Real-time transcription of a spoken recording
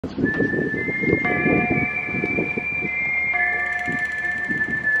Holy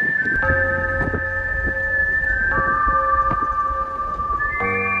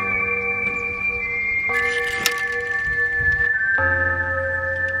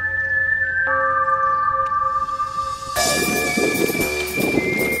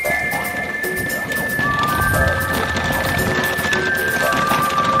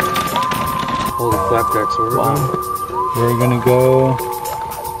flapjacks, wow. We're gonna go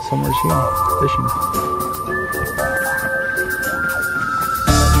somewhere soon, fishing.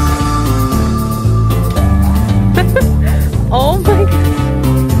 Oh my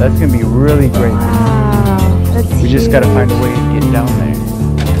god. That's gonna be really great. Wow, that's We huge. just gotta find a way to get down there.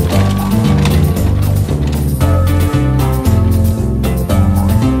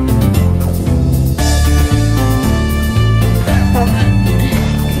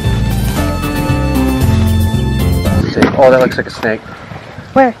 Oh, that looks like a snake.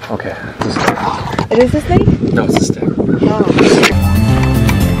 Where? Okay. It's a snake. It is a snake? No, it's a stick. Oh.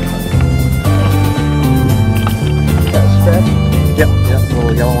 Got a strap? Yep, yep, the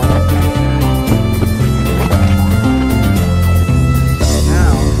little yellow one.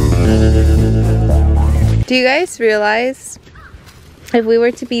 Do you guys realize if we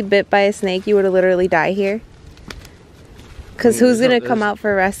were to be bit by a snake, you would literally die here? Because who's going to come out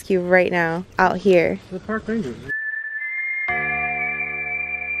for rescue right now out here? The park rangers.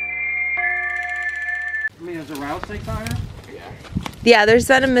 I mean, is there rattlesnakes out here? Yeah, there's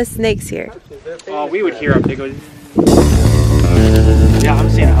venomous snakes here. Oh, we would hear them. They go. Yeah, I'm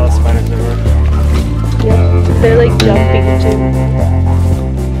seeing house spiders everywhere. Yep, they're like jumping too.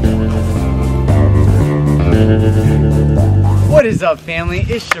 What is up, family?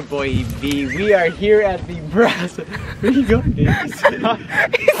 It's your boy EV. We are here at the Brazos. Where you going, dude? He's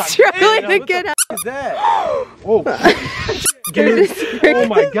struggling to get out. What is that? Oh. Oh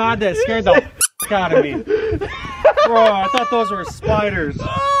my god, that scared the f out of me. Bro, I thought those were spiders.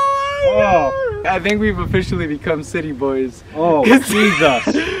 Oh. I think we've officially become city boys. Oh, Jesus.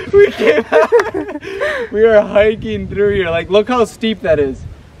 We came out. We are hiking through here. Like, look how steep that is.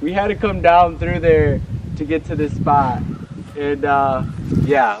 We had to come down through there to get to this spot. And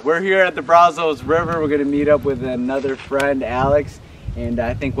yeah, we're here at the Brazos River. We're gonna meet up with another friend, Alex, and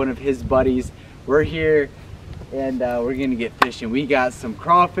I think one of his buddies. We're here and we're gonna get fishing. We got some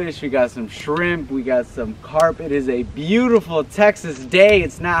crawfish, we got some shrimp, we got some carp. It is a beautiful Texas day.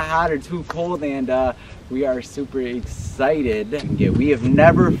 It's not hot or too cold, and we are super excited. We have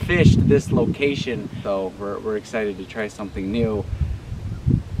never fished this location, so we're excited to try something new.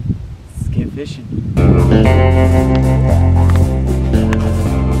 Let's get fishing.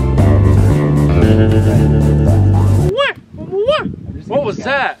 What was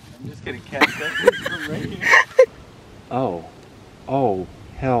that? I'm just gonna catch that from right here. Oh. Oh,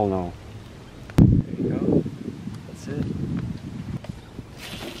 hell no. There you go. That's it.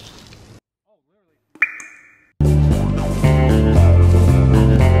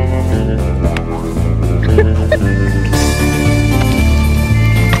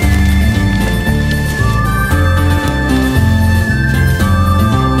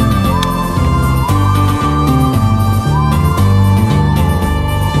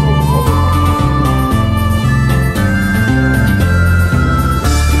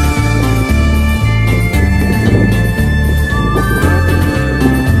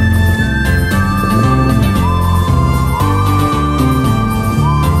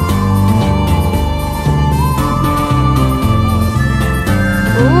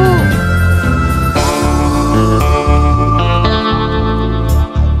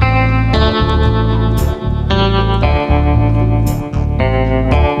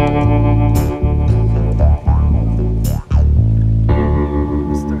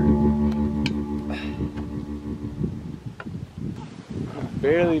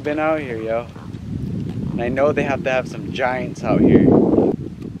 Barely been out here, yo. And I know they have to have some giants out here.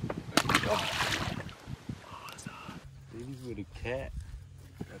 Babies with a cat.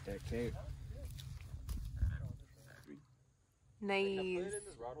 Got that cat. Nice.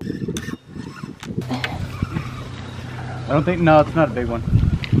 I don't think, no, it's not a big one.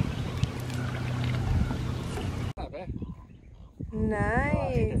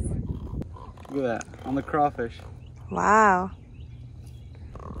 Nice. Look at that, on the crawfish. Wow.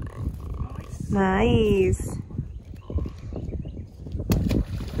 Nice.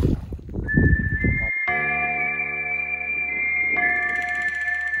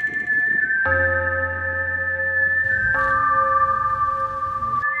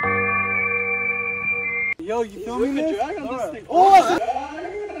 Yo, you filming this? Oh!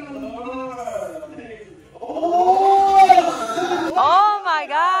 Oh my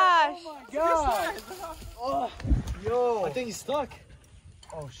God. think he's stuck.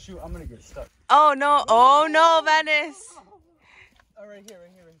 Oh shoot, I'm gonna get stuck. Oh no, Venus. Oh, right here.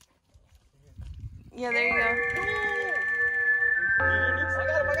 Yeah, there you go. I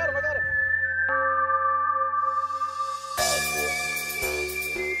got him.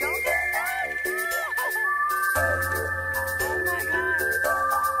 Don't get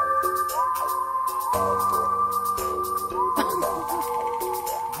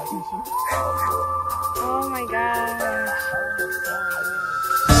Oh my gosh.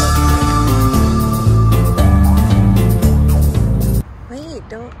 Wait,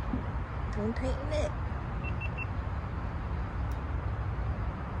 don't tighten it.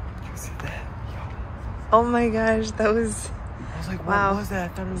 You see that? Oh my gosh, that was... I was like, wow. What was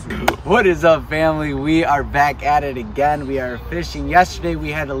that? I thought it was... What is up, family? We are back at it again. We are fishing. Yesterday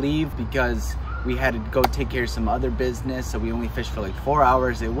we had to leave because we had to go take care of some other business, so we only fished for like 4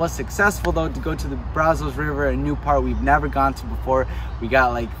 hours. It was successful though to go to the Brazos River, a new part we've never gone to before. We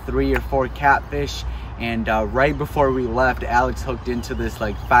got like 3 or 4 catfish, and right before we left, Alex hooked into this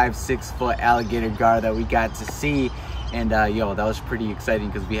like 5-6 foot alligator gar that we got to see. And yo, that was pretty exciting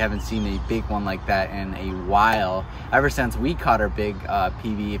because we haven't seen a big one like that in a while. Ever since we caught our big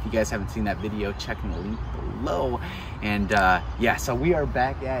PV. If you guys haven't seen that video, check in the link below. And yeah, so we are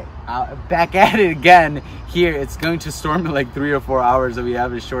back at it again here. It's going to storm in like 3 or 4 hours, so we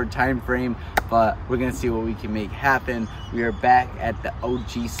have a short time frame, but we're gonna see what we can make happen. We are back at the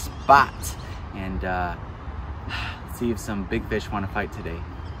OG spot, and let's see if some big fish want to fight today.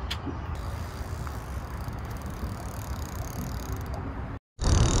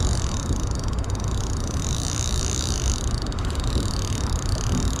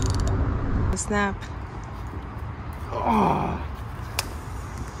 Snap. Oh,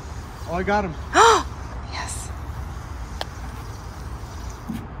 I got him. Yes.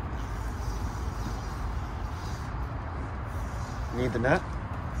 Need the net?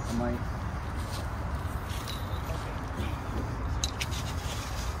 I might.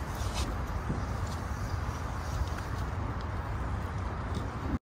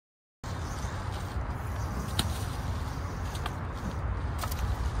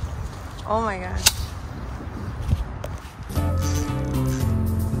 Oh my gosh.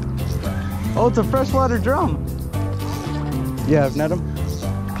 Oh, it's a freshwater drum. Yeah, I've net him.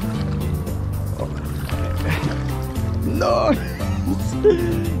 No.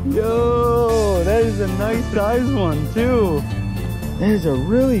 Yo, that is a nice size one too. That is a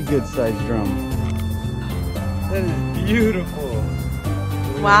really good size drum. That is beautiful.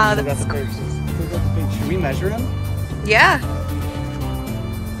 Wow, that's cool. Should we measure him? Yeah.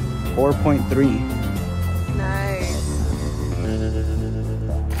 4.3. Nice.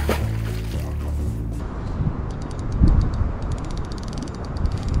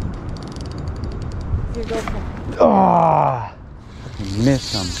 Here, go for it. Oh, I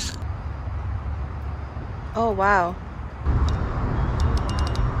missed him. Oh, wow.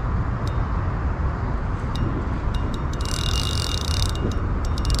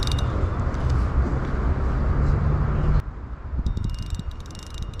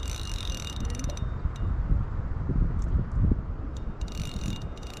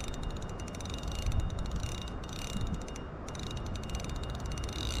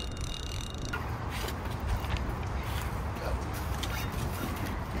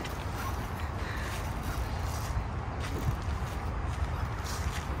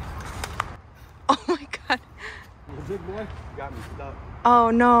 Oh my god. The big boy got me stuck. Oh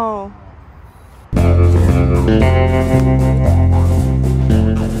no. And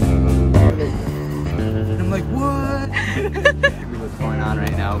I'm like, what? What's going on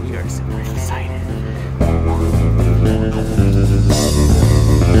right now? We are super excited.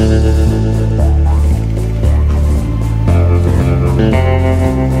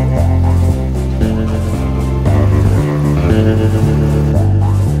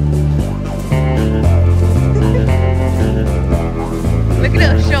 Look at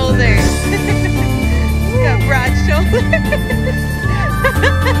those shoulders. He's got broad shoulders.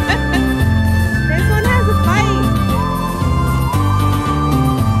 This one has a bite.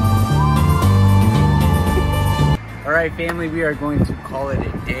 All right, family, we are going to call it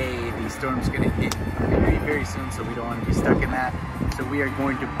a day. The storm's gonna hit very, very soon, so we don't want to be stuck in that. So we are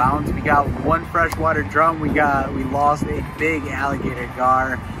going to bounce. We got one freshwater drum. We lost a big alligator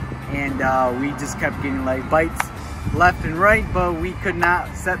gar, and we just kept getting like bites left and right, but we could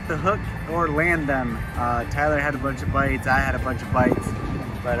not set the hook or land them. Tyler had a bunch of bites, I had a bunch of bites,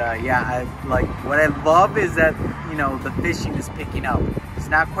 but yeah, what I love is that, you know, the fishing is picking up. It's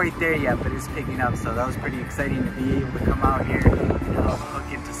not quite there yet, but it's picking up, so that was pretty exciting to be able to come out here and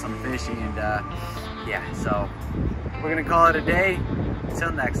hook into some fishing. And yeah, so we're gonna call it a day.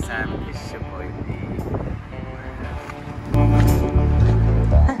 Until next time, it's your boy B.